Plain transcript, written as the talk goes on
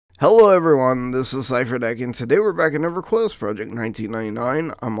Hello everyone, this is Cipher, and today we're back in Everquest Project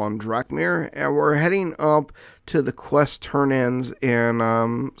 1999. I'm on Drakmir, and we're heading up to the quest turn-ins in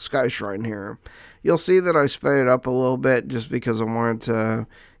Skyshrine here. You'll see that I sped it up a little bit just because I wanted to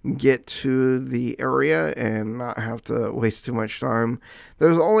get to the area and not have to waste too much time.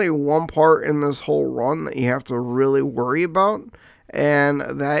 There's only one part in this whole run that you have to really worry about, and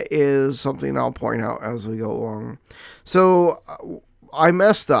that is something I'll point out as we go along. So I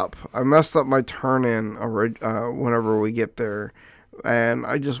messed up. I messed up my turn-in whenever we get there. And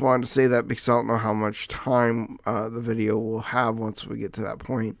I just wanted to say that because I don't know how much time the video will have once we get to that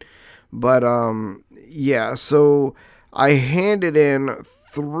point. But, yeah, so I handed in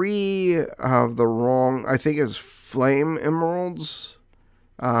 3 of the wrong, I think it's flame emeralds.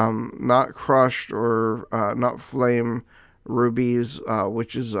 Not crushed or not flame rubies,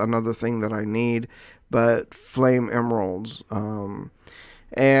 which is another thing that I need, but flame emeralds.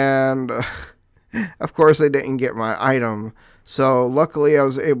 And of course I didn't get my item, so luckily I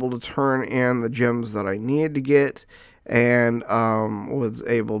was able to turn in the gems that I needed to get, and was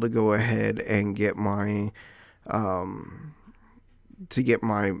able to go ahead and get my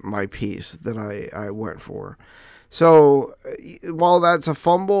my piece that I went for. So while that's a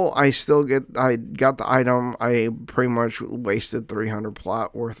fumble, I got the item. I pretty much wasted 300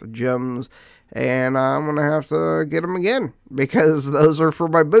 plot worth of gems, and I'm gonna have to get them again because those are for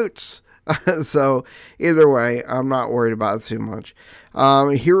my boots. So either way, I'm not worried about it too much.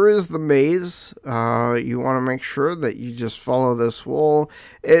 Here is the maze. You want to make sure that you just follow this wall.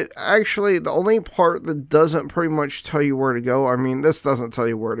 It actually, the only part that doesn't pretty much tell you where to go, I mean, this doesn't tell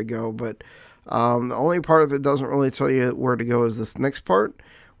you where to go, but the only part that doesn't really tell you where to go is this next part,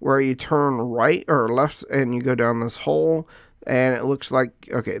 where you turn right or left and you go down this hole, and it looks like,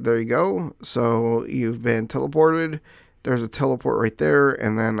 okay, there you go. So you've been teleported. There's a teleport right there,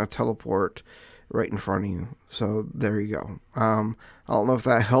 and then a teleport right in front of you. So there you go. I don't know if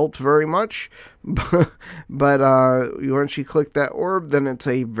that helped very much, but once you click that orb, then it's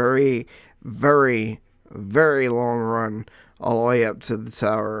a very, very, very long run all the way up to the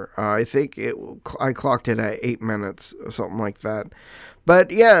tower. I think I clocked it at 8 minutes or something like that.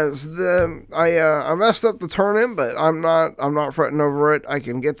 But yes, I messed up the turn-in, but I'm not fretting over it. I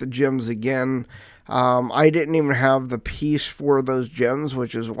can get the gems again. I didn't even have the piece for those gems,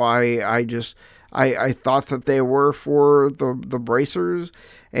 which is why I thought that they were for the bracers.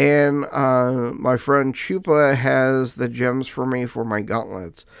 And my friend Chupa has the gems for me for my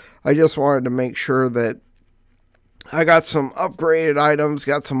gauntlets. I just wanted to make sure that I got some upgraded items,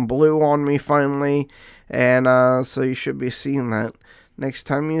 got some blue on me finally, and so you should be seeing that next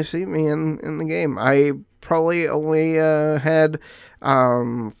time you see me in the game. I probably only had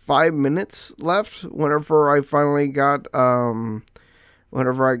 5 minutes left whenever I finally got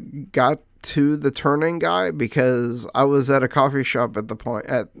whenever I got to the turn-in guy, because I was at a coffee shop at the point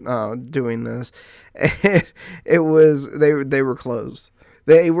doing this, and they were closed.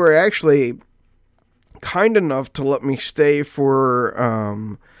 They were actually kind enough to let me stay for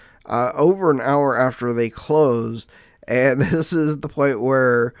over an hour after they closed. And this is the point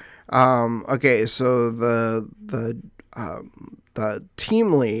where okay, so the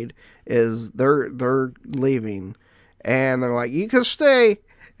team lead is they're leaving, and they're like, you can stay,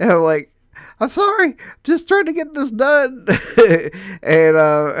 and I'm like, I'm sorry, just trying to get this done. And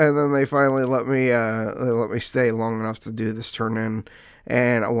then they finally let me stay long enough to do this turn in,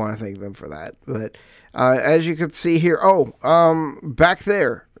 and I want to thank them for that. But as you can see here, back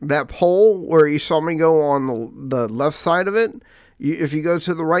there, that pole where you saw me go on the left side of it, if you go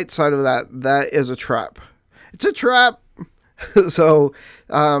to the right side of that is a trap. It's a trap. So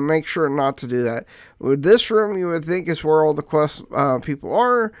make sure not to do that. With this room, you would think is where all the quest people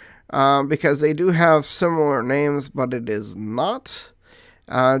are, because they do have similar names, but it is not.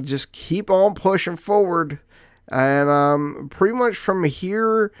 Just keep on pushing forward, and pretty much from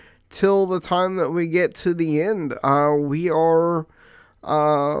here till the time that we get to the end, we are,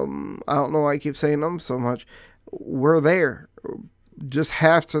 I don't know why I keep saying them so much, we're there. Just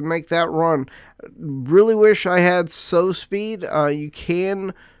have to make that run. Really wish I had so speed. You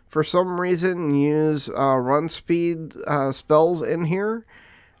can, for some reason, use run speed spells in here,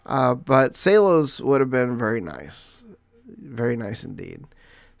 but Salos would have been very nice. Very nice indeed.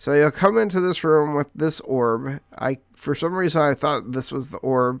 So you'll come into this room with this orb. For some reason, I thought this was the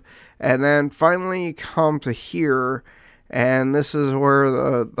orb. And then finally you come to here, and this is where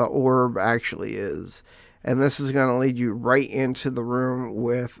the orb actually is. And this is going to lead you right into the room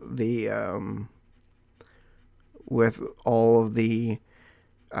with the with all of the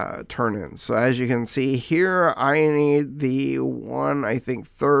turn in. So as you can see here, I need the one, I think,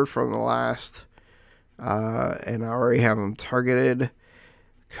 third from the last. And I already have them targeted.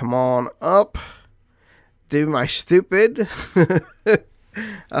 Come on up. Do my stupid.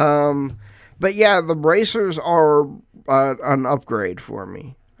 But yeah, the bracers are an upgrade for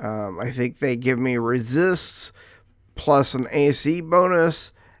me. I think they give me resists plus an AC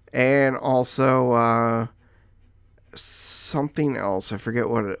bonus and also something else. I forget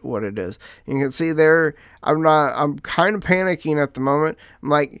what it is. You can see there, I'm kind of panicking at the moment. I'm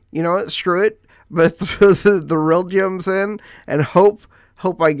like, you know what, screw it. But the real gem's in and hope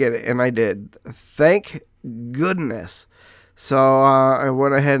I get it. And I did. Thank goodness. So I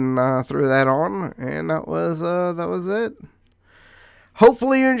went ahead and threw that on, and that was it.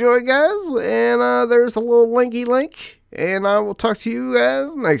 Hopefully you enjoy, guys, and there's a little linky link, and I will talk to you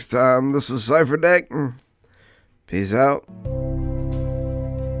guys next time. This is Cipher Deck. Peace out.